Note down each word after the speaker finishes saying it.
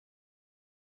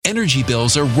energy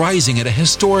bills are rising at a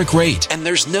historic rate, and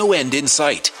there's no end in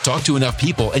sight. Talk to enough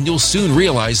people and you'll soon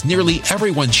realize nearly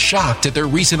everyone's shocked at their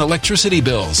recent electricity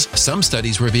bills. Some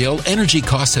studies reveal energy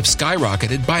costs have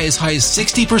skyrocketed by as high as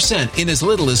 60% in as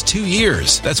little as 2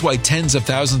 years. That's why tens of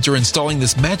thousands are installing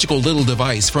this magical little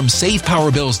device from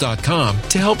SavePowerBills.com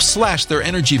to help slash their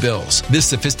energy bills. This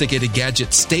sophisticated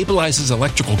gadget stabilizes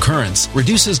electrical currents,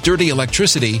 reduces dirty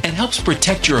electricity, and helps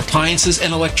protect your appliances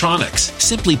and electronics.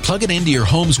 Simply plug it into your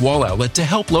home's wall outlet to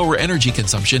help lower energy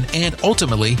consumption and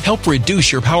ultimately help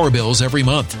reduce your power bills every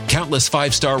month. Countless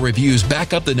 5-star reviews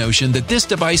back up the notion that this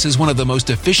device is one of the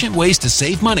most efficient ways to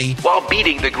save money while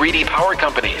beating the greedy power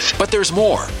companies. But there's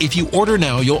more. If you order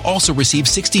now, you'll also receive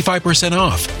 65%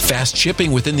 off, fast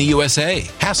shipping within the USA,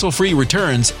 hassle-free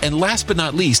returns, and last but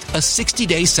not least, a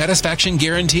 60-day satisfaction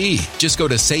guarantee. Just go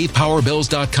to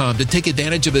SavePowerBills.com to take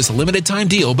advantage of this limited time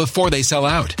deal before they sell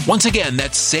out. Once again,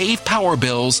 that's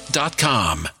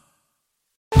SavePowerBills.com.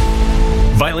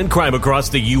 Violent crime across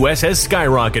the U.S. has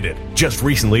skyrocketed. Just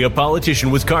recently, a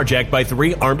politician was carjacked by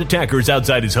 3 armed attackers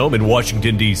outside his home in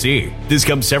Washington, D.C. This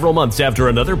comes several months after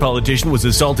another politician was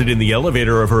assaulted in the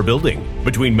elevator of her building.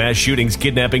 Between mass shootings,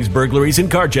 kidnappings, burglaries,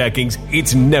 and carjackings,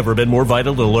 it's never been more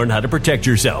vital to learn how to protect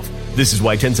yourself. This is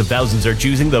why tens of thousands are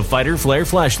choosing the Fighter Flare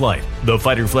flashlight. The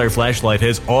Fighter Flare flashlight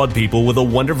has awed people with a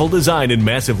wonderful design and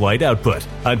massive light output.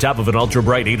 On top of an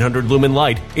ultra-bright 800-lumen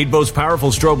light, it boasts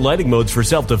powerful strobe lighting modes for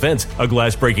self-defense, a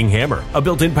glass-breaking hammer, a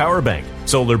built-in power bank,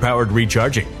 solar-powered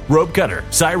recharging, rope cutter,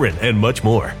 siren, and much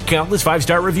more. Countless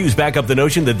 5-star reviews back up the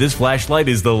notion that this flashlight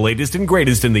is the latest and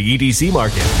greatest in the EDC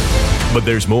market. But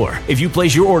there's more. If you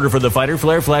place your order for the Fighter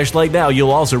Flare flashlight now,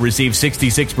 you'll also receive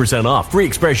 66% off, free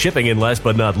express shipping, and last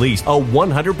but not least, a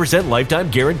 100% lifetime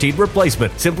guaranteed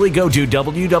replacement. Simply go to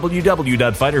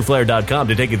www.fighterflare.com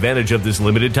to take advantage of this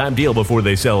limited time deal before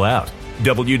they sell out.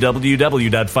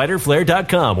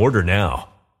 www.fighterflare.com. Order now.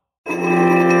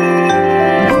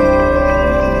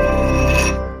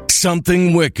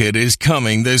 Something wicked is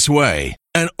coming this way,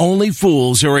 and only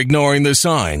fools are ignoring the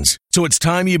signs. So it's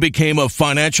time you became a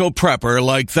financial prepper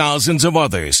like thousands of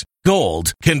others.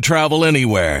 Gold can travel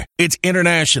anywhere. It's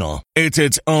international. It's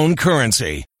its own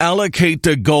currency. Allocate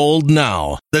to gold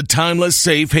now, the timeless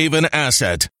safe haven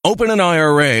asset. Open an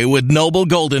IRA with Noble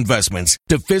Gold Investments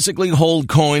to physically hold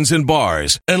coins and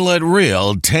bars and let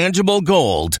real, tangible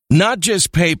gold, not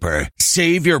just paper,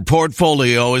 save your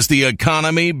portfolio as the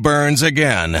economy burns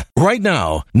again. Right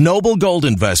now, Noble Gold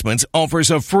Investments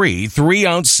offers a free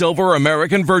 3-ounce silver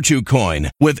American Virtue coin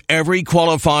with every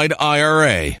qualified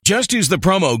IRA. Just use the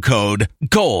promo code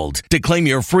GOLD to claim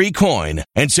your free coin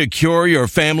and secure your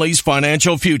family's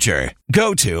financial future.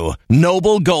 Go to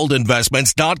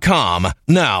NobleGoldInvestments.com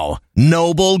now.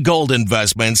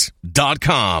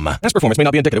 NobleGoldInvestments.com. Past performance may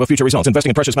not be indicative of future results. Investing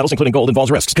in precious metals, including gold, involves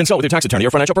risks. Consult with your tax attorney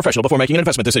or financial professional before making an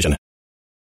investment decision.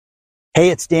 Hey,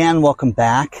 it's Dan. Welcome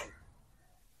back.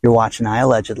 You're watching I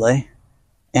Allegedly,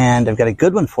 and I've got a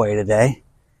good one for you today.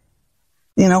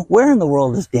 You know, where in the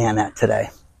world is Dan at today?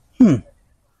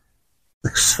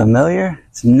 Looks familiar?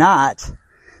 It's not,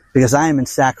 because I am in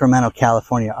Sacramento,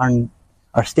 California,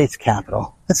 our state's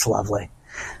capital. It's lovely.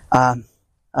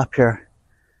 Up here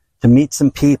to meet some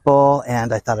people,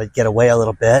 and I thought I'd get away a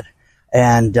little bit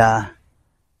and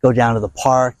go down to the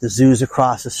park. The zoo's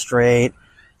across the street.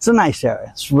 It's a nice area.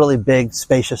 It's a really big,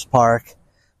 spacious park.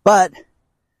 But,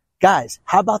 guys,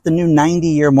 how about the new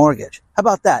 90-year mortgage? How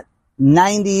about that?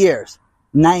 90 years.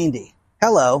 90.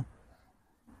 Hello.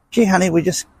 Gee, honey, we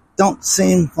just don't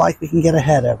seem like we can get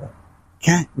ahead of it.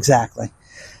 Okay? Exactly.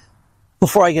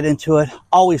 Before I get into it,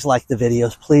 always like the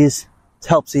videos, please. It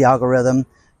helps the algorithm.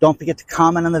 Don't forget to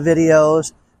comment on the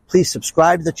videos. Please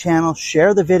subscribe to the channel,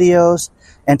 share the videos.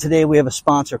 And today we have a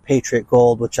sponsor, Patriot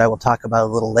Gold, which I will talk about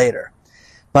a little later.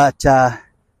 But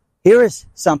here is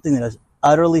something that is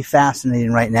utterly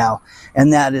fascinating right now,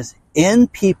 and that is in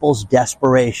people's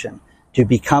desperation to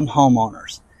become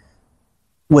homeowners.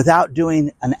 Without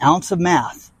doing an ounce of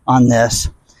math on this,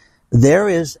 there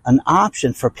is an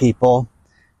option for people,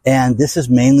 and this is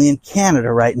mainly in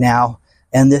Canada right now,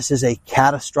 and this is a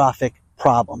catastrophic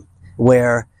problem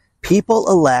where people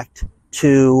elect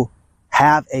to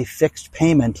have a fixed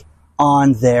payment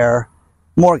on their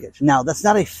mortgage. Now, that's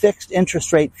not a fixed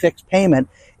interest rate, fixed payment.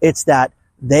 It's that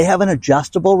they have an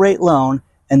adjustable rate loan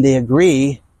and they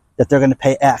agree that they're going to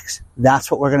pay X. That's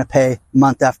what we're going to pay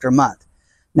month after month.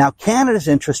 Now, Canada's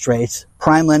interest rates,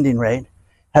 prime lending rate,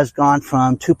 has gone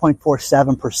from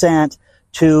 2.47%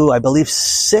 to, I believe,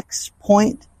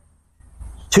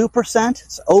 6.2%.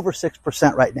 It's over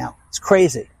 6% right now. It's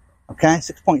crazy. Okay?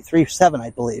 6.37, I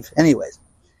believe. Anyways,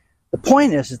 the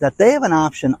point is that they have an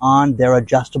option on their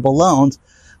adjustable loans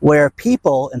where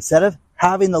people, instead of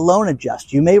having the loan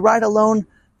adjust, you may write a loan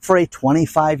for a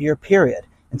 25-year period.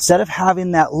 Instead of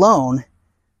having that loan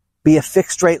be a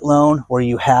fixed rate loan where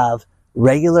you have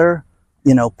regular,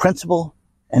 principal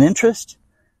and interest,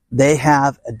 they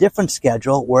have a different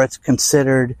schedule where it's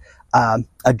considered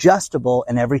adjustable,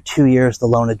 and every 2 years the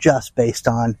loan adjusts based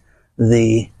on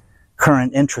the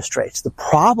current interest rates. The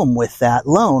problem with that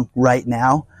loan right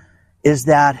now is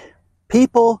that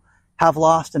people have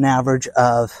lost an average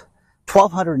of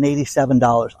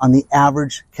 $1,287 on the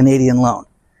average Canadian loan.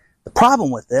 The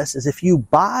problem with this is if you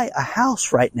buy a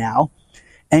house right now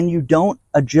and you don't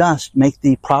make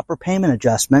the proper payment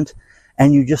adjustment,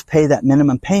 and you just pay that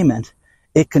minimum payment,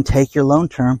 it can take your loan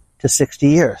term to 60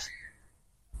 years,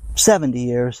 70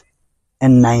 years,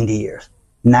 and 90 years.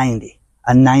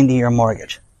 A 90-year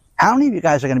mortgage. How many of you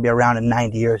guys are going to be around in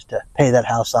 90 years to pay that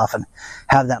house off and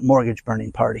have that mortgage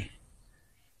burning party?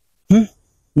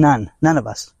 None of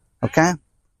us, okay?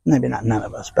 Maybe not none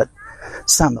of us, but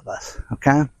some of us,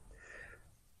 okay?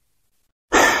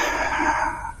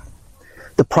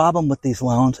 The problem with these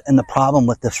loans and the problem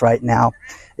with this right now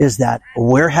is that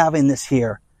we're having this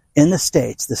here in the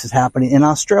States. This is happening in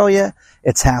Australia.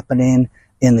 It's happening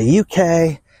in the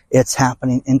UK. It's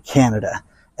happening in Canada.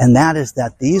 And that is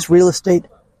that these real estate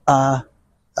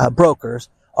brokers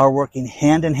are working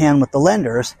hand in hand with the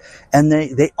lenders, and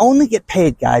they only get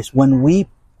paid, guys, when we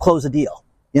close a deal.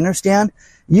 You understand?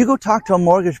 You go talk to a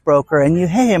mortgage broker and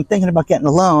hey, I'm thinking about getting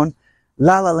a loan.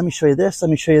 Let me show you this.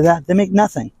 Let me show you that. They make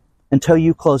nothing until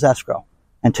you close escrow,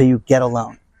 until you get a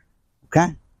loan.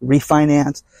 Okay?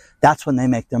 Refinance. That's when they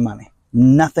make their money.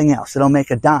 Nothing else. They don't make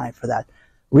a dime for that.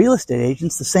 Real estate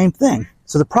agents, the same thing.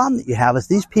 So the problem that you have is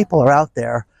these people are out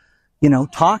there,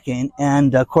 talking,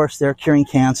 and of course they're curing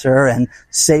cancer and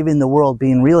saving the world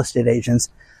being real estate agents,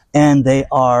 and they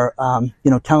are,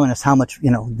 telling us how much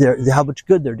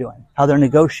good they're doing, how they're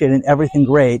negotiating everything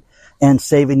great and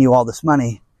saving you all this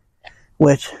money,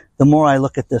 which the more I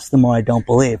look at this, the more I don't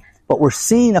believe. But we're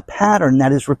seeing a pattern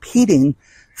that is repeating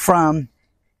from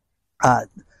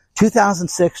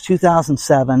 2006,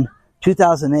 2007,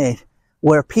 2008,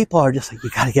 where people are just like, you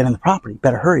got to get in the property.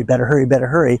 Better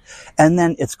hurry. And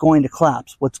then it's going to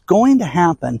collapse. What's going to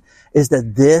happen is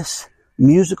that this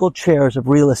musical chairs of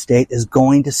real estate is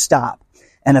going to stop.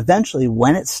 And eventually,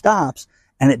 when it stops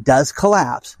and it does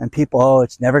collapse, and people,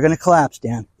 it's never going to collapse,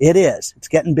 Dan. It is. It's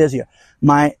getting busier.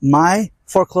 My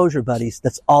foreclosure buddies,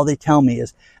 that's all they tell me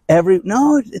is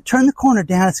turn the corner,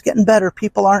 Dan. It's getting better.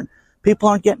 People aren't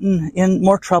getting in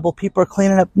more trouble. People are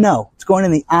cleaning up. No, it's going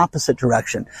in the opposite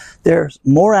direction. There's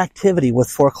more activity with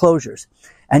foreclosures.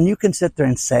 And you can sit there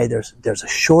and say there's a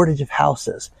shortage of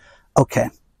houses. Okay.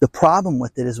 The problem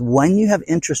with it is when you have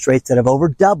interest rates that have over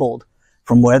doubled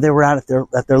from where they were at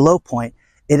their low point,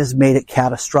 it has made it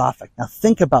catastrophic. Now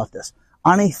think about this.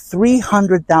 On a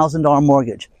 $300,000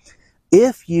 mortgage,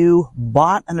 if you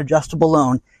bought an adjustable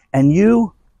loan and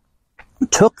you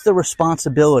took the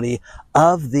responsibility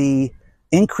of the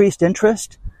increased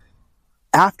interest,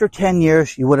 after 10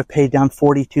 years, you would have paid down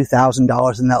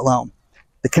 $42,000 in that loan.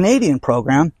 The Canadian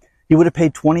program, you would have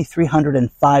paid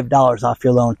 $2,305 off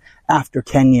your loan after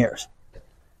 10 years.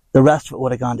 The rest of it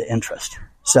would have gone to interest.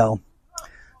 So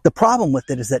the problem with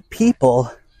it is that people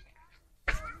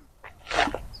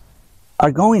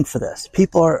are going for this.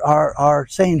 People are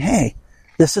saying, hey,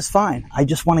 this is fine. I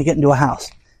just want to get into a house.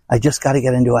 I just got to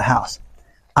get into a house.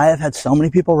 I have had so many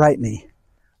people write me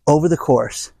over the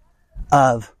course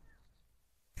of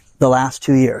the last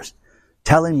 2 years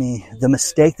telling me the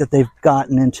mistake that they've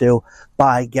gotten into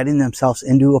by getting themselves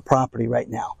into a property right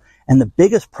now. And the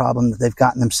biggest problem that they've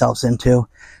gotten themselves into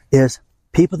is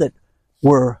people that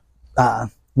were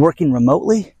working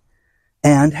remotely.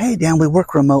 And, hey, Dan, we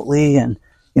work remotely and,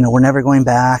 we're never going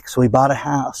back. So we bought a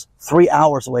house 3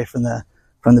 hours away from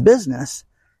the business.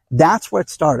 That's where it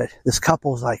started. This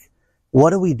couple was like,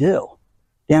 what do we do?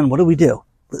 Dan, what do we do?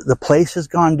 The place has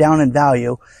gone down in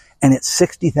value and it's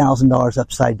 $60,000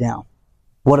 upside down.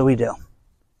 What do we do?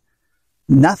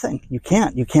 Nothing. You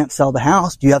can't sell the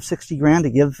house. Do you have $60,000 to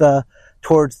give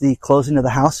towards the closing of the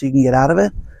house so you can get out of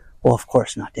it? Well, of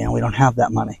course not, Dan. We don't have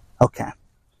that money. Okay.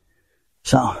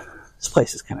 So this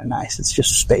place is kind of nice. It's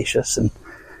just spacious and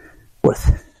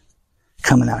worth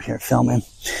coming out here filming.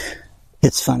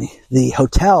 It's funny. The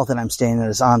hotel that I'm staying at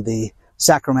is on the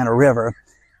Sacramento River,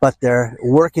 but they're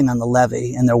working on the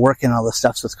levee and they're working on all the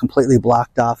stuff, so it's completely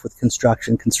blocked off with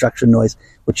construction noise,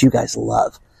 which you guys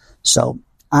love. So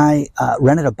I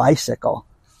rented a bicycle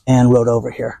and rode over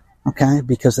here, okay,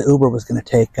 because the Uber was going to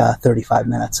take 35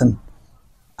 minutes and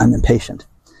I'm impatient.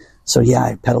 So yeah,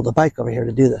 I pedaled a bike over here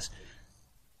to do this.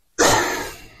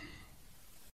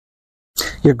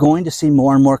 You're going to see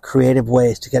more and more creative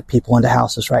ways to get people into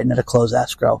houses right now to close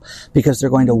escrow because they're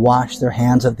going to wash their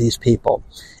hands of these people.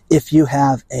 If you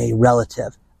have a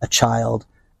relative, a child,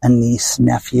 a niece,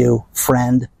 nephew,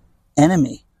 friend,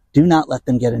 enemy, do not let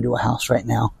them get into a house right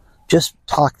now. Just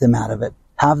talk them out of it.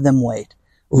 Have them wait.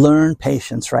 Learn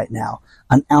patience right now.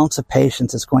 An ounce of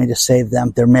patience is going to save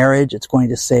them their marriage. It's going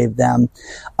to save them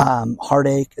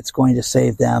heartache. It's going to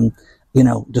save them,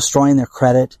 destroying their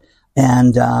credit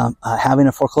and having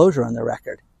a foreclosure on their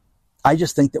record. I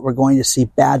just think that we're going to see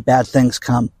bad things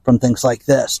come from things like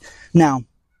this. Now,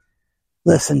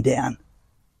 listen, Dan,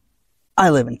 I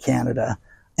live in Canada,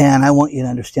 and I want you to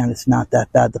understand it's not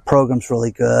that bad. The program's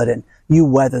really good, and you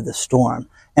weather the storm.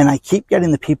 And I keep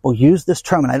getting the people use this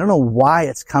term, and I don't know why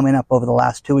it's coming up over the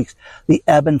last 2 weeks, the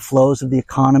ebb and flows of the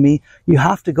economy. You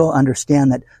have to go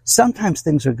understand that sometimes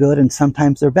things are good and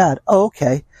sometimes they're bad. Oh,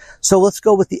 okay. So let's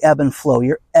go with the ebb and flow,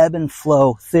 your ebb and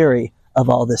flow theory of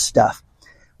all this stuff.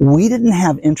 We didn't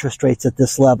have interest rates at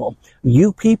this level.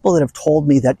 You people that have told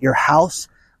me that your house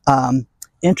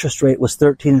interest rate was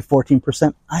 13 and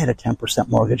 14%, I had a 10%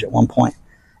 mortgage at one point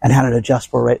and had an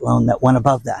adjustable rate loan that went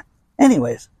above that.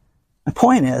 Anyways, my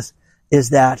point is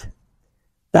that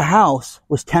the house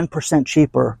was 10%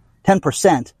 cheaper,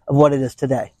 10% of what it is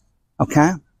today.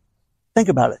 Okay? Think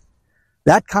about it.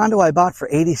 That condo I bought for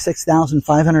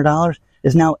 $86,500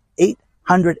 is now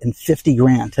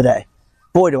 $850,000 today.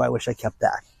 Boy, do I wish I kept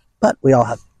that. But we all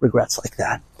have regrets like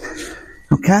that.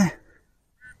 Okay?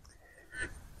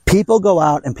 People go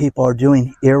out and people are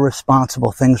doing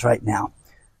irresponsible things right now.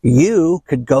 You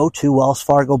could go to Wells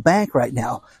Fargo Bank right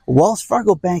now. Wells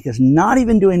Fargo Bank is not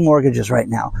even doing mortgages right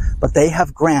now, but they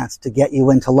have grants to get you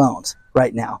into loans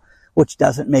right now, which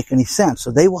doesn't make any sense.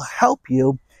 So they will help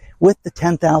you with the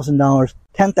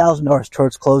 $10,000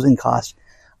 towards closing costs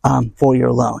for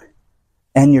your loan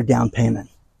and your down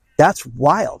payment. That's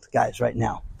wild, guys, right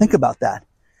now. Think about that.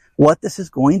 What this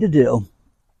is going to do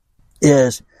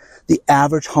is the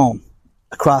average home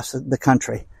across the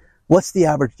country. What's the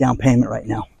average down payment right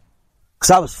now?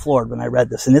 Because I was floored when I read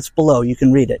this, and it's below. You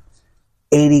can read it.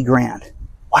 $80,000.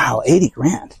 Wow,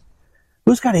 $80,000.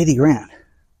 Who's got $80,000?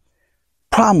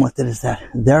 Problem with it is that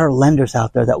there are lenders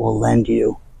out there that will lend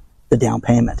you the down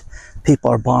payment.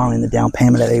 People are borrowing the down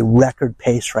payment at a record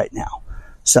pace right now.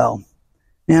 So,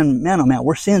 man, oh man,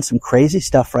 we're seeing some crazy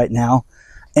stuff right now.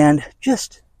 And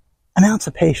just an ounce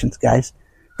of patience, guys.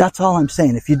 That's all I'm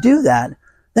saying. If you do that,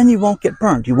 then you won't get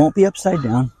burned. You won't be upside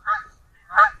down.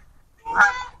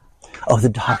 Oh, the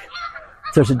dog.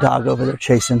 There's a dog over there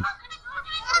chasing.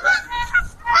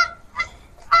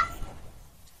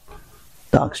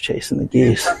 Dog's chasing the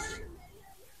geese.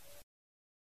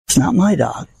 It's not my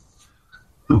dog.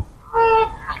 Oh.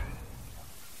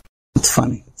 It's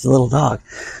funny. It's a little dog.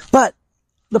 But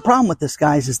the problem with this,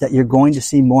 guys, is that you're going to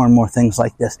see more and more things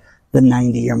like this. The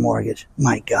 90-year mortgage.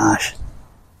 My gosh.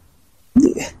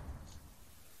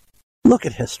 Look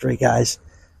at history, guys.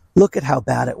 Look at how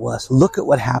bad it was. Look at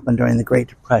what happened during the Great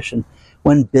Depression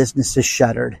when businesses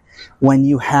shuttered, when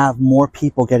you have more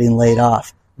people getting laid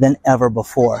off than ever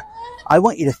before. I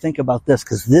want you to think about this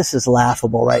because this is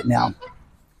laughable right now.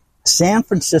 San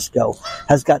Francisco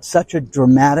has got such a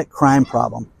dramatic crime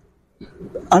problem.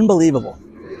 Unbelievable.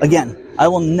 Again, I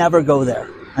will never go there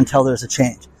until there's a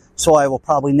change. So I will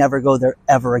probably never go there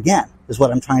ever again, is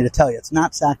what I'm trying to tell you. It's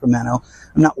not Sacramento.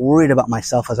 I'm not worried about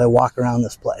myself as I walk around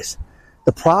this place.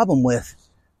 The problem with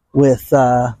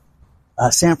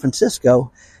San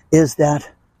Francisco is that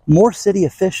more city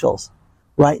officials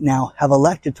right now have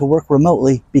elected to work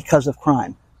remotely because of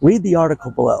crime. Read the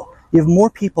article below. You have more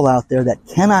people out there that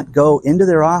cannot go into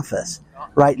their office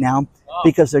right now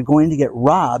because they're going to get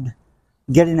robbed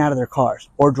getting out of their cars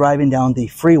or driving down the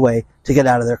freeway to get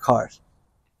out of their cars.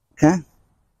 Okay?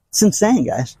 It's insane,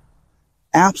 guys.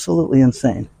 Absolutely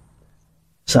insane.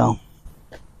 So,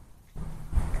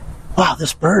 wow,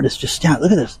 this bird is just standing.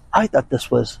 Look at this. I thought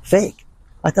this was fake.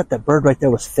 I thought that bird right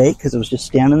there was fake because it was just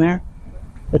standing there.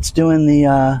 It's doing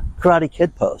the Karate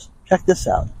Kid pose. Check this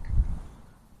out.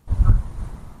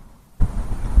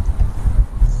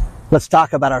 Let's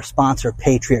talk about our sponsor,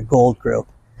 Patriot Gold Group.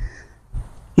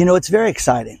 You know, it's very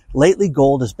exciting. Lately,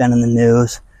 gold has been in the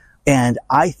news, and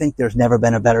I think there's never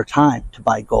been a better time to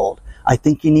buy gold. I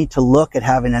think you need to look at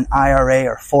having an IRA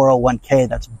or 401k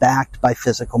that's backed by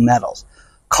physical metals.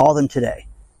 Call them today,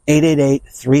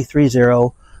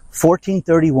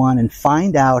 888-330-1431, and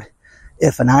find out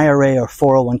if an IRA or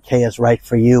 401k is right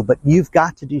for you. But you've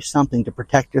got to do something to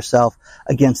protect yourself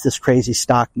against this crazy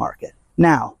stock market.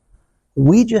 Now,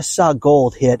 we just saw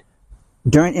gold hit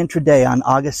during intraday on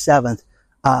August 7th,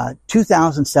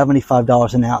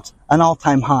 $2,075 an ounce, an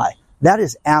all-time high. That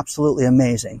is absolutely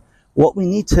amazing. What we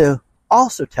need to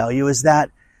also tell you is that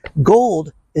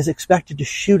gold is expected to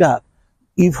shoot up.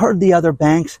 You've heard the other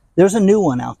banks. There's a new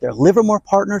one out there. Livermore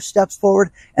Partners steps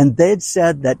forward, and they'd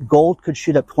said that gold could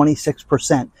shoot up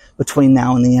 26% between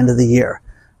now and the end of the year.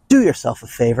 Do yourself a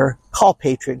favor. Call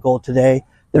Patriot Gold today.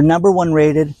 They're number one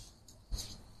rated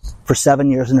for 7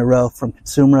 years in a row from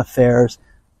Consumer Affairs.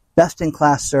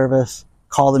 Best-in-class service.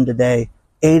 Call them today.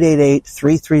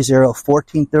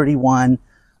 888-330-1431.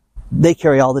 They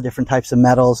carry all the different types of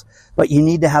metals, but you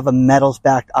need to have a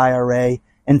metals-backed IRA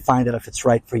and find out if it's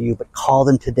right for you. But call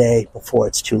them today before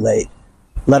it's too late.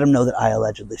 Let them know that I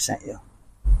allegedly sent you.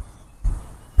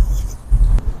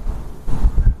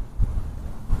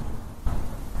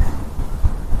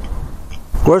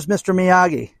 Where's Mr.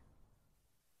 Miyagi?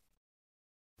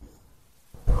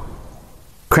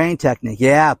 Crane technique.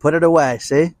 Yeah, put it away.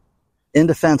 See?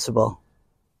 Indefensible.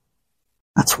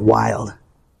 That's wild.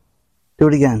 Do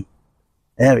it again.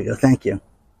 There we go. Thank you.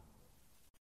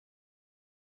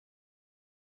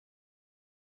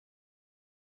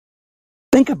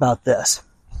 Think about this.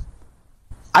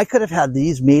 I could have had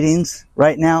these meetings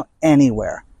right now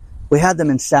anywhere. We had them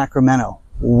in Sacramento.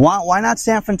 Why not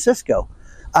San Francisco?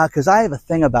 Because I have a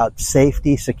thing about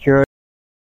safety, security.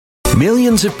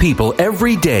 Millions of people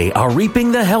every day are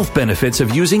reaping the health benefits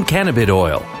of using cannabis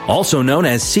oil, also known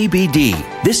as CBD.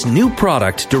 This new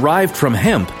product derived from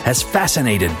hemp has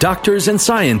fascinated doctors and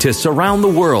scientists around the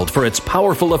world for its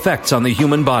powerful effects on the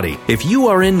human body. If you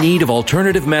are in need of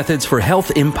alternative methods for health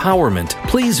empowerment,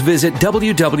 please visit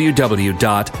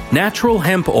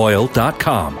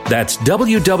www.naturalhempoil.com. That's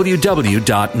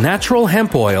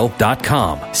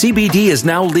www.naturalhempoil.com. CBD is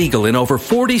now legal in over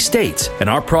 40 states, and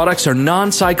our products are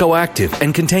non-psychoactive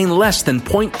and contain less than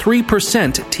 0.3%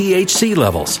 THC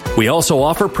levels. We also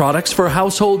offer products for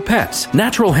household pets.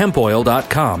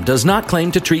 NaturalHempOil.com does not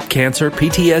claim to treat cancer,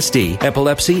 PTSD,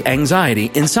 epilepsy,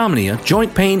 anxiety, insomnia,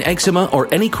 joint pain, eczema,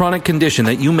 or any chronic condition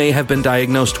that you may have been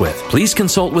diagnosed with. Please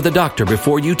consult with a doctor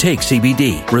before you take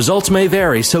CBD. Results may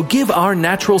vary, so give our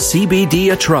natural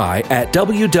CBD a try at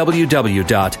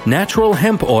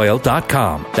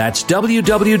www.naturalhempoil.com. That's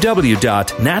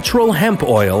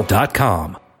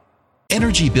www.naturalhempoil.com.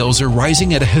 Energy bills are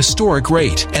rising at a historic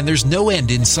rate, and there's no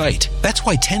end in sight. That's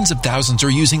why tens of thousands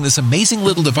are using this amazing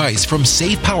little device from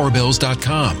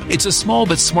SavePowerBills.com. It's a small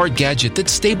but smart gadget that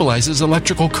stabilizes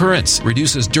electrical currents,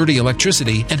 reduces dirty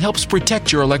electricity, and helps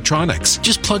protect your electronics.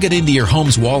 Just plug it into your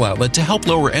home's wall outlet to help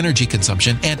lower energy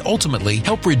consumption and ultimately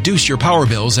help reduce your power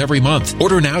bills every month.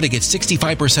 Order now to get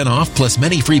 65% off plus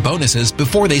many free bonuses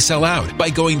before they sell out by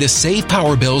going to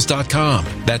SavePowerBills.com.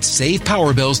 That's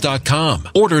SavePowerBills.com.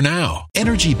 Order now.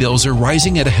 Energy bills are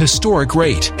rising at a historic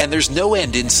rate, and there's no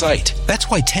end in sight.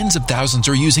 That's why tens of thousands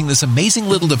are using this amazing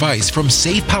little device from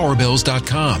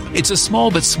SavePowerBills.com. It's a small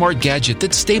but smart gadget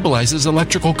that stabilizes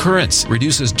electrical currents,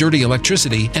 reduces dirty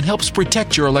electricity, and helps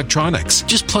protect your electronics.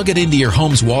 Just plug it into your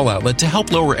home's wall outlet to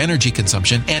help lower energy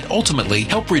consumption and ultimately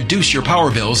help reduce your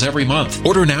power bills every month.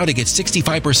 Order now to get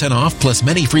 65% off plus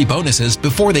many free bonuses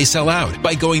before they sell out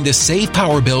by going to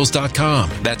SavePowerBills.com.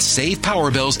 That's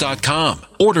SavePowerBills.com.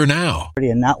 Order now.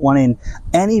 And not wanting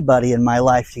anybody in my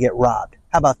life to get robbed.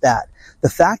 How about that? The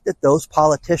fact that those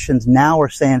politicians now are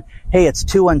saying, hey, it's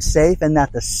too unsafe, and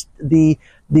that the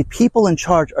people in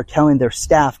charge are telling their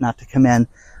staff not to come in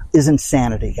is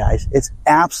insanity, guys. It's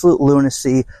absolute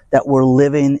lunacy that we're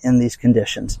living in these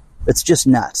conditions. It's just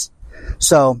nuts.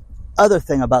 So, other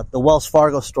thing about the Wells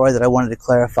Fargo story that I wanted to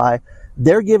clarify,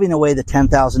 they're giving away the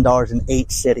 $10,000 in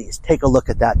 8 cities. Take a look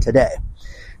at that today.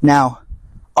 Now,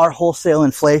 our wholesale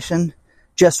inflation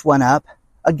just went up.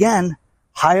 Again,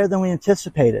 higher than we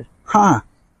anticipated.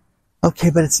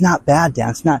 Okay, but it's not bad,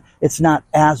 Dan. It's not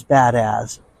as bad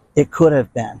as it could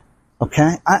have been.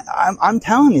 Okay? I'm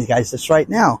telling you guys this right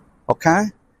now. Okay?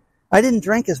 I didn't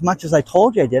drink as much as I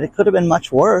told you I did. It could have been much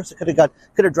worse. It could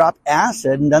have dropped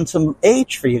acid and done some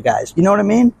H for you guys. You know what I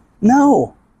mean?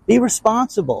 No. Be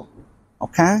responsible.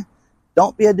 Okay?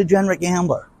 Don't be a degenerate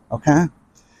gambler. Okay?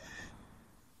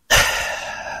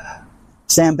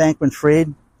 Sam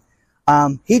Bankman-Fried,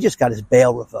 he just got his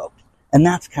bail revoked. And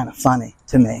that's kind of funny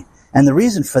to me. And the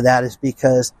reason for that is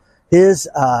because his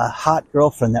hot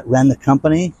girlfriend that ran the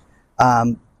company,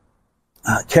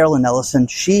 Carolyn Ellison,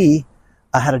 she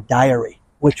had a diary,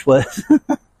 which was,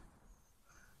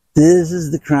 this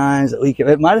is the crimes that we can,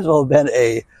 it might as well have been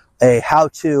a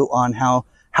how-to on how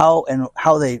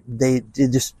they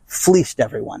just fleeced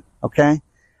everyone, okay?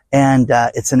 And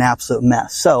it's an absolute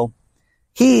mess. So,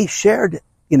 he shared,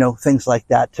 things like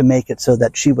that to make it so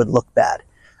that she would look bad.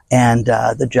 And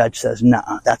the judge says,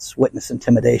 nah, that's witness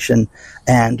intimidation,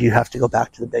 and you have to go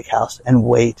back to the big house and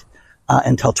wait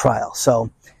until trial.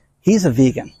 So he's a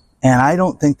vegan, and I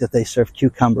don't think that they serve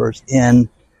cucumbers in,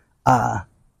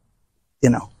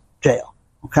 jail.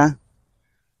 Okay.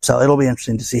 So it'll be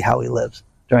interesting to see how he lives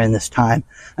during this time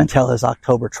until his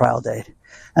October trial date.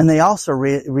 And they also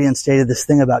reinstated this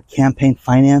thing about campaign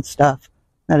finance stuff.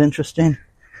 Isn't that interesting?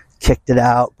 Kicked it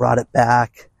out, brought it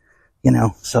back,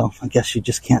 so I guess you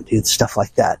just can't do stuff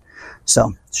like that.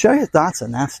 So share your thoughts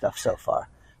on that stuff so far.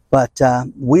 But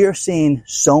we are seeing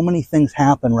so many things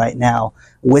happen right now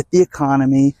with the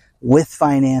economy, with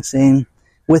financing,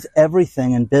 with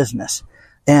everything in business.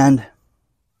 And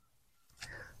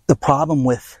the problem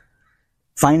with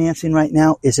financing right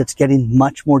now is it's getting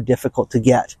much more difficult to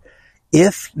get.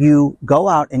 If you go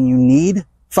out and you need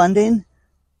funding,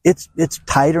 it's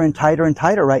tighter and tighter and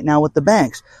tighter right now with the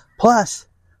banks. Plus,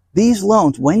 these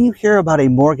loans, when you hear about a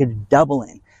mortgage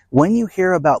doubling, when you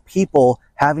hear about people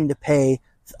having to pay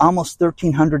almost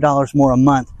 $1,300 more a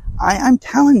month, I'm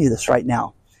telling you this right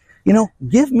now.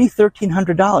 Give me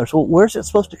 $1,300. Well, where's it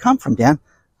supposed to come from, Dan?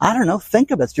 I don't know.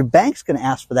 Think of it. Your bank's going to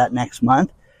ask for that next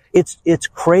month. It's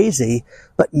crazy,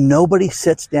 but nobody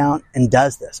sits down and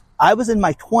does this. I was in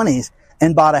my 20s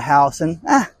and bought a house, and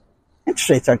interest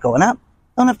rates aren't going up.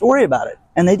 Don't have to worry about it.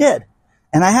 And they did.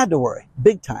 And I had to worry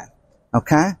big time.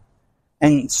 Okay.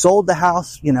 And sold the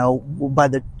house, by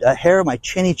the hair of my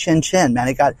chinny chin, man.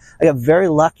 I got very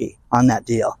lucky on that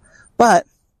deal. But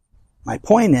my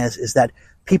point is that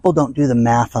people don't do the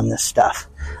math on this stuff.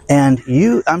 And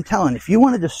I'm telling you, if you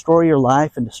want to destroy your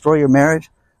life and destroy your marriage,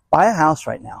 buy a house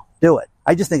right now. Do it.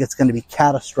 I just think it's going to be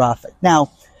catastrophic.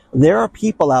 Now, there are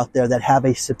people out there that have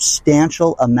a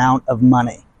substantial amount of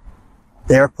money.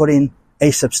 They're putting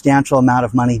a substantial amount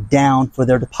of money down for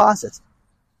their deposits.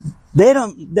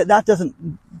 That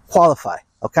doesn't qualify,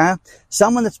 okay?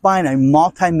 Someone that's buying a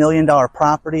multi-million-dollar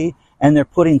property and they're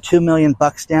putting $2 million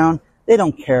down, they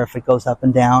don't care if it goes up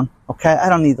and down, okay? I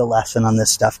don't need the lesson on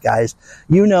this stuff, guys.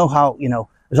 You know how,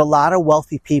 there's a lot of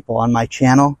wealthy people on my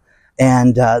channel,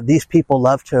 and these people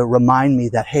love to remind me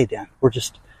that, hey, Dan, we're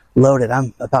just loaded.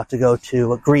 I'm about to go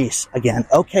to Greece again.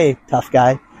 Okay, tough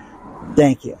guy.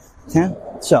 Thank you. Okay?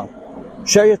 So,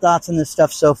 share your thoughts on this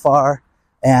stuff so far,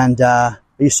 and are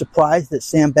you surprised that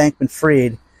Sam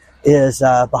Bankman-Fried is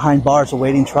behind bars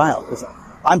awaiting trial? Because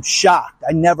I'm shocked.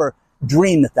 I never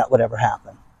dreamed that would ever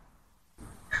happen.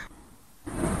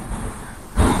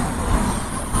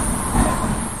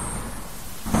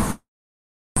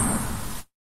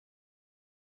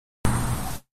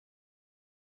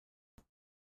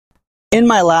 In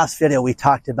my last video, we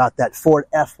talked about that Ford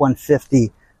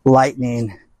F-150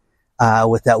 Lightning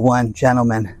with that one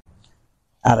gentleman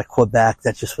out of Quebec.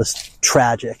 That just was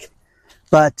tragic.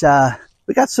 But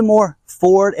we got some more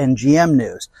Ford and GM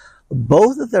news.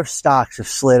 Both of their stocks have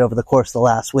slid over the course of the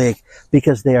last week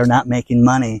because they are not making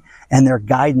money and their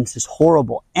guidance is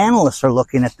horrible. Analysts are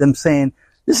looking at them saying,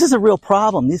 this is a real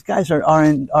problem. These guys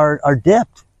are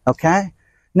dipped, okay?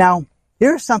 Now,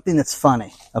 here's something that's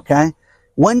funny, okay?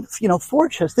 When,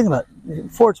 Ford shares, think about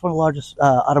it, Ford's one of the largest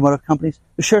automotive companies.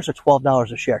 The shares are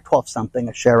 $12 a share, 12 something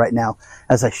a share right now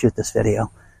as I shoot this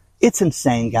video. It's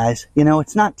insane, guys.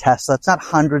 It's not Tesla. It's not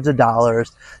hundreds of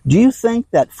dollars. Do you think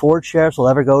that Ford shares will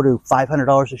ever go to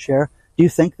 $500 a share? Do you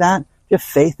think that? Do you have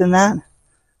faith in that?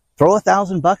 Throw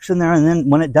 $1,000 in there and then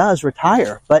when it does,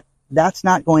 retire. But that's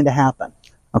not going to happen.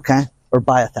 Okay? Or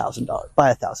buy $1,000. Buy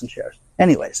 1,000 shares.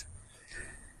 Anyways.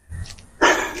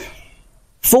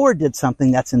 Ford did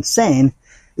something that's insane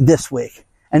this week.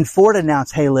 And Ford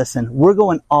announced, hey, listen, we're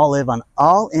going all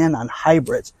in on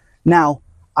hybrids. Now,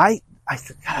 I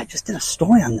said, God, I just did a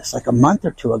story on this like a month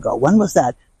or two ago. When was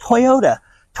that? Toyota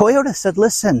said,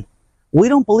 listen, we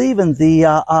don't believe in the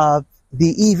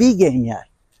EV game yet.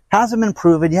 Hasn't been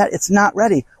proven yet. It's not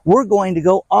ready. We're going to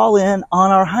go all in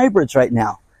on our hybrids right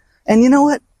now. And you know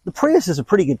what? The Prius is a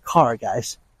pretty good car,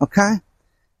 guys. Okay?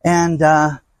 And,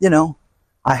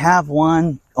 I have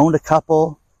one, owned a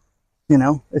couple,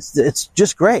 it's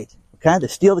just great. Okay. They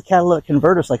steal the catalytic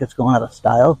converters like it's going out of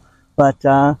style, but,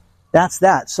 that's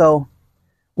that. So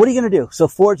what are you going to do? So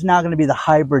Ford's now going to be the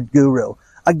hybrid guru.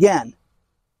 Again,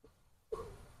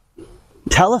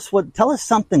 tell us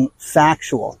something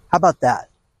factual. How about that?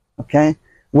 Okay.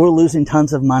 We're losing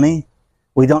tons of money.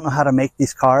 We don't know how to make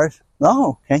these cars.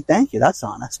 Oh, okay. Thank you. That's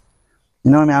honest.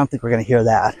 You know what I mean? I don't think we're going to hear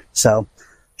that. So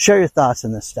share your thoughts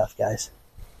on this stuff, guys.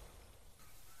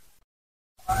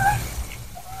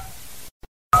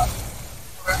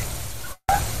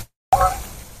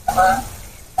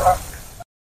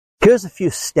 Here's a few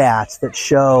stats that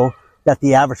show that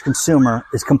the average consumer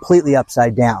is completely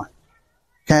upside down.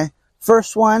 Okay?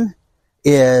 First one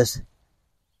is,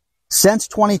 since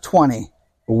 2020,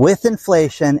 with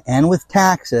inflation and with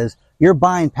taxes, your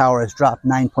buying power has dropped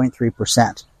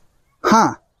 9.3%.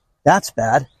 That's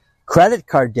bad. Credit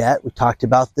card debt, we talked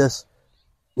about this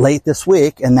late this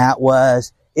week, and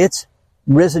it's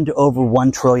risen to over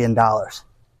 $1 trillion.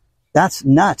 That's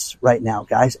nuts right now,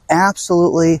 guys.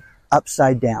 Absolutely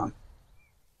upside down.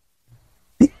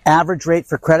 The average rate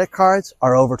for credit cards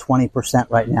are over 20%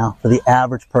 right now for the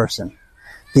average person.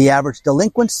 The average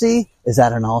delinquency is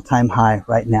at an all-time high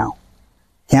right now.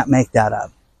 Can't make that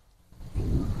up.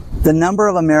 The number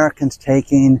of Americans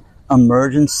taking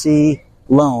emergency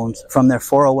loans from their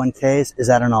 401ks is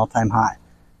at an all-time high.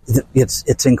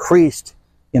 It's increased,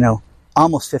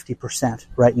 almost 50%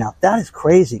 right now. That is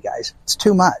crazy, guys. It's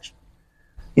too much.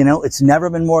 It's never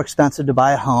been more expensive to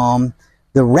buy a home.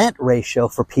 The rent ratio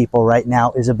for people right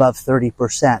now is above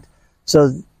 30%.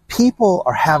 So people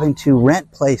are having to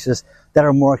rent places that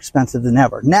are more expensive than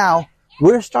ever. Now,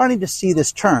 we're starting to see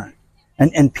this turn.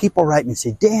 And people write me and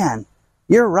say, Dan,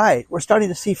 you're right. We're starting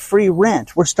to see free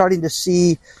rent. We're starting to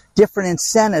see different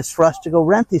incentives for us to go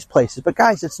rent these places. But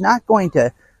guys, it's not going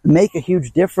to make a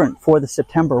huge difference for the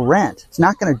September rent. It's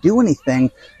not going to do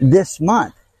anything this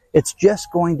month. It's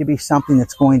just going to be something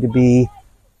that's going to be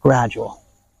gradual.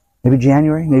 Maybe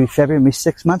January, maybe February, maybe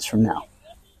 6 months from now.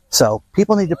 So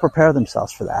people need to prepare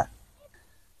themselves for that.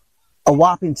 A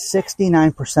whopping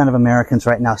 69% of Americans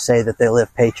right now say that they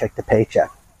live paycheck to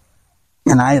paycheck.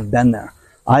 And I have been there.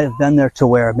 I have been there to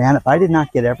where, man, if I did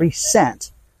not get every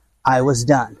cent, I was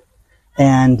done.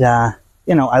 And,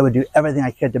 I would do everything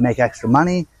I could to make extra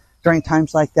money during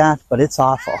times like that, but it's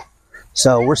awful.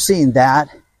 So we're seeing that.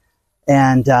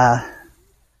 And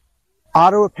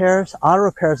auto repairs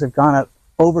have gone up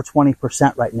over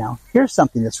 20% right now. Here's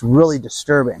something that's really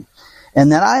disturbing.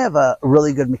 And then I have a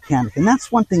really good mechanic, and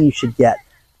that's one thing you should get.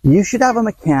 You should have a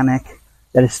mechanic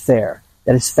that is fair,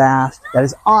 that is fast, that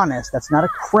is honest, that's not a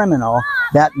criminal,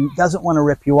 that doesn't want to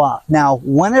rip you off. Now,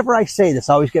 whenever I say this,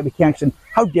 I always get mechanics saying,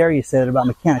 how dare you say that about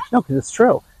mechanics? No, because it's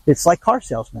true. It's like car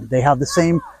salesmen. They have the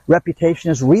same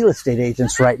reputation as real estate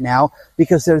agents right now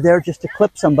because they're there just to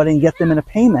clip somebody and get them in a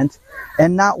payment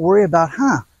and not worry about,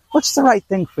 what's the right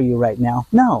thing for you right now?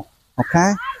 No.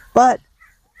 Okay? But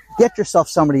get yourself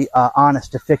somebody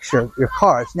honest to fix your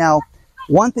cars. Now,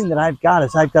 one thing that I've got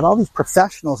is I've got all these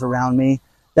professionals around me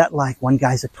that, like, one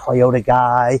guy's a Toyota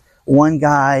guy, one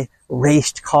guy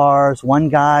raced cars, one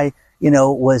guy,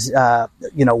 was,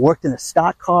 worked in a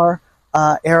stock car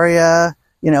area,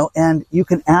 and you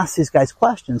can ask these guys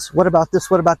questions. What about this?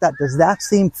 What about that? Does that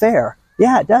seem fair?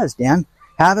 Yeah, it does, Dan.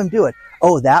 Have him do it.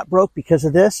 Oh, that broke because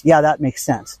of this? Yeah, that makes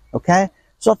sense. Okay?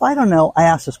 So if I don't know, I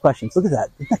ask those questions. Look at that.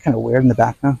 Isn't that kind of weird in the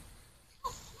background?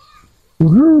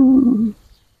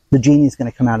 The genie's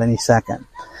going to come out any second.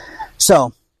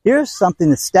 So here's something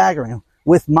that's staggering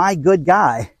with my good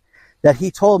guy that he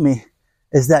told me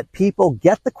is that people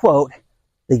get the quote,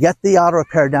 they get the auto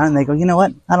repair done, and they go, you know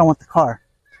what? I don't want the car.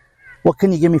 What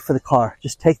can you give me for the car?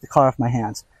 Just take the car off my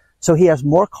hands. So he has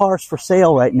more cars for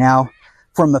sale right now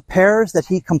from repairs that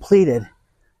he completed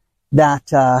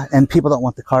that, and people don't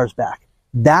want the cars back.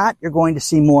 That you're going to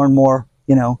see more and more,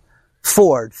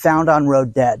 Ford found on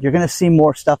road dead. You're going to see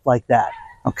more stuff like that.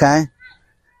 Okay.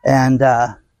 And,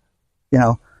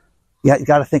 you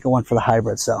got to think of one for the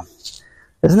hybrid. So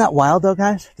isn't that wild though,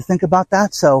 guys, to think about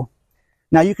that? So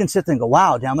now you can sit there and go,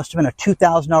 wow, that must have been a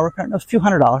 $2,000 repair. No, it's a few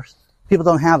 $100s. People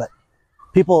don't have it.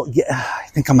 I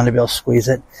think I'm going to be able to squeeze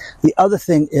it. The other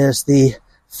thing is the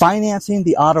financing,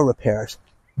 the auto repairs.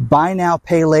 Buy now,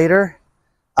 pay later.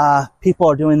 People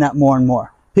are doing that more and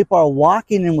more. People are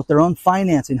walking in with their own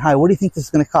financing. Hi, what do you think this is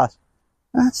going to cost?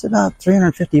 That's about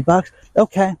 $350.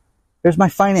 Okay, here's my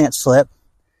finance slip,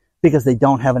 because they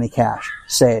don't have any cash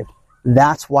saved.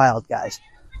 That's wild, guys.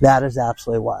 That is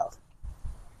absolutely wild.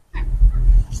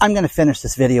 I'm going to finish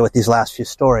this video with these last few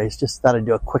stories. Just thought I'd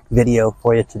do a quick video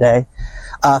for you today.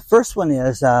 First one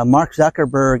is Mark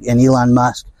Zuckerberg and Elon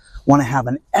Musk want to have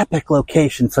an epic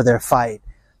location for their fight.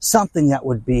 Something that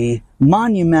would be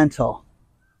monumental,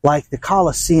 like the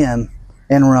Colosseum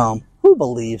in Rome. Who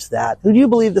believes that? Who do you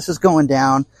believe this is going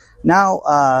down?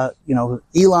 Now,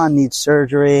 Elon needs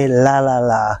surgery,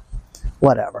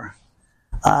 whatever.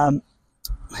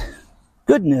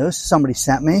 Good news, somebody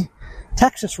sent me.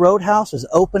 Texas Roadhouse is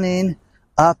opening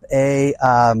up a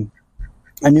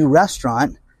new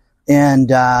restaurant,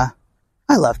 and I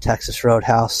love Texas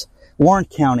Roadhouse. Warren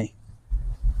County.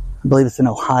 I believe it's in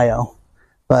Ohio.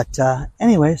 But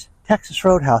anyways, Texas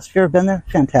Roadhouse. If you've ever been there,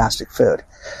 fantastic food.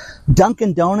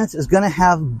 Dunkin' Donuts is going to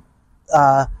have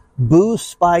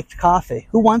booze-spiked coffee.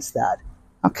 Who wants that?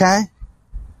 Okay.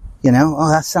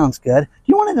 That sounds good. Do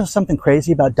you want to know something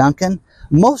crazy about Dunkin'?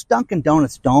 Most Dunkin'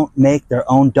 Donuts don't make their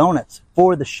own donuts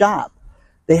for the shop.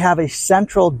 They have a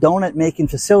central donut making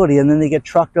facility, and then they get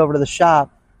trucked over to the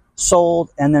shop, sold,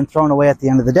 and then thrown away at the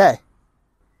end of the day.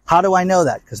 How do I know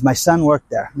that? Because my son worked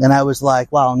there. And I was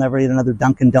like, wow, I'll never eat another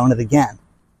Dunkin' Donut again.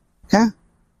 Okay?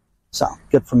 So,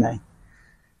 good for me.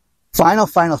 Final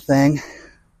thing.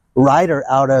 Writer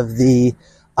out of the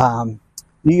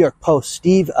New York Post,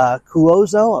 Steve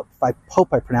Cuozzo, I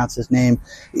hope I pronounce his name.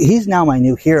 He's now my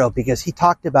new hero because he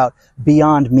talked about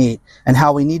Beyond Meat and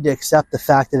how we need to accept the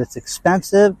fact that it's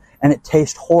expensive and it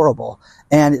tastes horrible.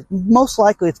 And most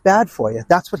likely it's bad for you.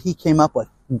 That's what he came up with.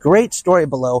 Great story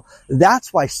below.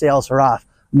 That's why sales are off.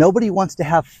 Nobody wants to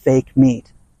have fake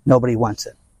meat. Nobody wants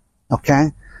it.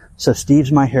 Okay? So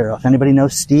Steve's my hero. If anybody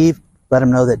knows Steve, let him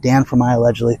know that Dan from I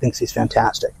Allegedly thinks he's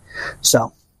fantastic.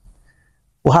 So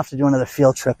we'll have to do another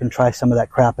field trip and try some of that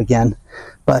crap again.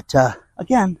 But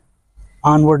again,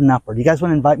 onward and upward. You guys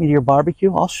want to invite me to your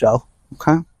barbecue? I'll show.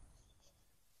 Okay?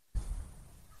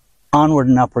 Onward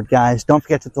and upward, guys. Don't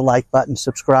forget to hit the like button,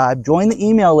 subscribe, join the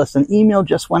email list. An email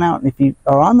just went out, and if you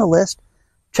are on the list,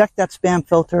 check that spam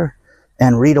filter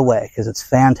and read away because it's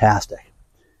fantastic.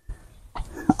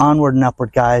 Onward and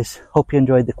upward, guys. Hope you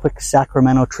enjoyed the quick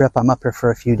Sacramento trip. I'm up here for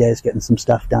a few days getting some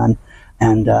stuff done,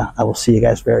 and I will see you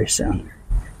guys very soon.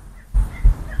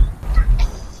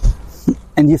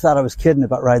 And you thought I was kidding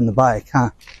about riding the bike, huh?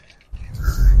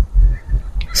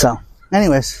 So,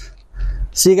 anyways,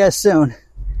 see you guys soon.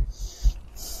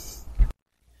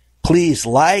 Please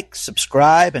like,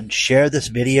 subscribe, and share this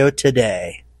video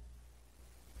today.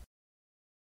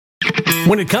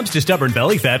 When it comes to stubborn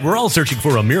belly fat, we're all searching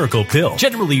for a miracle pill.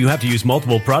 Generally, you have to use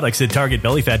multiple products that target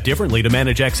belly fat differently to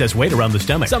manage excess weight around the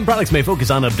stomach. Some products may focus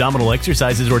on abdominal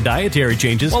exercises or dietary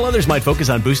changes, while others might focus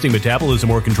on boosting metabolism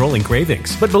or controlling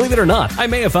cravings. But believe it or not, I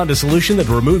may have found a solution that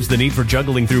removes the need for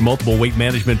juggling through multiple weight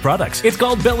management products. It's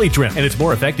called Belly Trim, and it's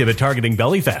more effective at targeting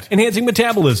belly fat, enhancing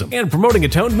metabolism, and promoting a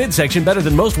toned midsection better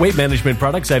than most weight management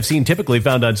products I've seen typically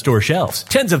found on store shelves.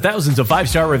 Tens of thousands of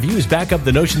 5-star reviews back up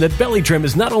the notion that Belly Trim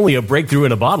is not only a breakthrough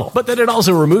in a bottle, but that it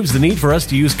also removes the need for us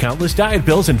to use countless diet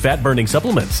pills and fat-burning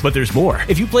supplements. But there's more.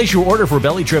 If you place your order for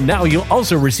Belly Trim now, you'll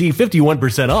also receive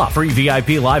 51% off, free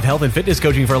VIP live health and fitness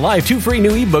coaching for life, 2 free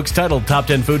new ebooks titled Top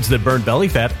 10 Foods That Burn Belly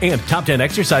Fat and Top 10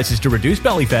 Exercises to Reduce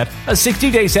Belly Fat, a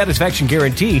 60-day satisfaction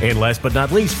guarantee, and last but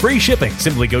not least, free shipping.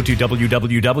 Simply go to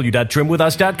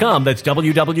www.trimwithus.com. That's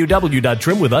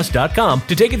www.trimwithus.com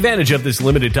to take advantage of this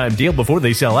limited time deal before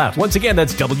they sell out. Once again,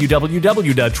 that's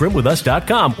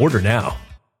www.trimwithus.com. Order now.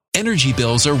 Energy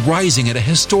bills are rising at a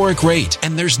historic rate,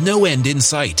 and there's no end in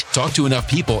sight. Talk to enough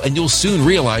people, and you'll soon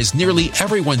realize nearly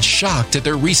everyone's shocked at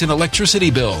their recent electricity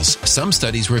bills. Some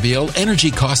studies reveal energy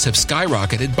costs have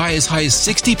skyrocketed by as high as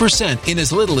 60% in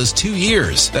as little as 2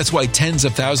 years. That's why tens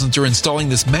of thousands are installing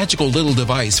this magical little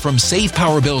device from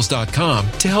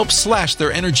SavePowerBills.com to help slash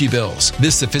their energy bills.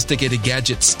 This sophisticated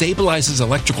gadget stabilizes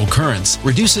electrical currents,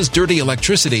 reduces dirty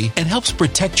electricity, and helps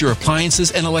protect your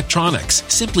appliances and electronics.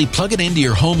 Simply plug it into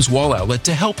your home's wall outlet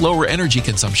to help lower energy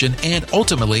consumption and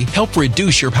ultimately help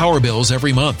reduce your power bills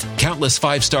every month. Countless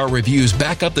 5-star reviews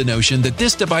back up the notion that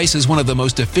this device is one of the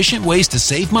most efficient ways to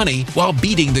save money while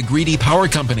beating the greedy power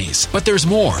companies. But there's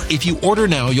more. If you order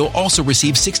now, you'll also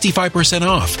receive 65%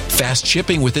 off, fast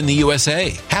shipping within the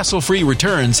USA, hassle-free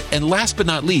returns, and last but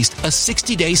not least, a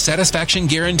 60-day satisfaction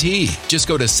guarantee. Just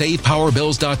go to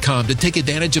SavePowerBills.com to take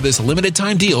advantage of this limited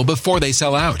time deal before they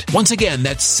sell out. Once again,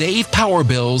 that's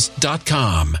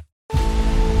SavePowerBills.com.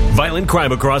 Violent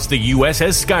crime across the U.S.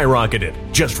 has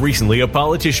skyrocketed. Just recently, a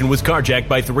politician was carjacked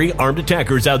by 3 armed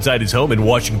attackers outside his home in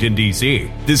Washington,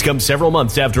 D.C. This comes several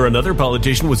months after another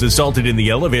politician was assaulted in the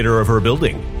elevator of her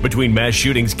building. Between mass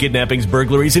shootings, kidnappings,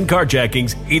 burglaries, and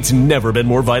carjackings, it's never been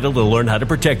more vital to learn how to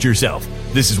protect yourself.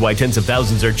 This is why tens of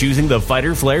thousands are choosing the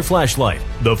Fighter Flare flashlight.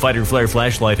 The Fighter Flare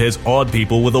flashlight has awed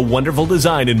people with a wonderful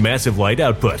design and massive light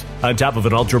output. On top of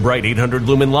an ultra-bright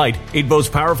 800-lumen light, it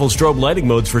boasts powerful strobe lighting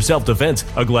modes for self-defense,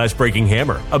 a glass-breaking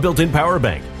hammer, a built-in power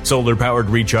bank, solar-powered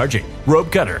recharging,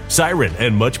 rope cutter, siren,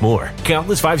 and much more.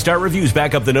 Countless 5-star reviews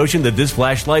back up the notion that this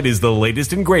flashlight is the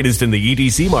latest and greatest in the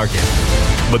EDC market.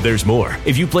 But there's more.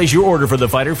 If you place your order for the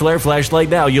Fighter Flare flashlight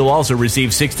now, you'll also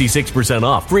receive 66%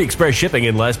 off, free express shipping,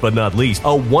 and last but not least, a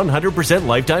 100%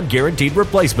 lifetime guaranteed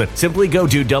replacement. Simply go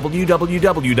to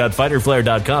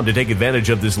www.fighterflare.com to take advantage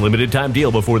of this limited time deal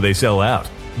before they sell out.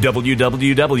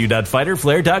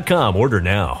 www.fighterflare.com. Order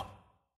now.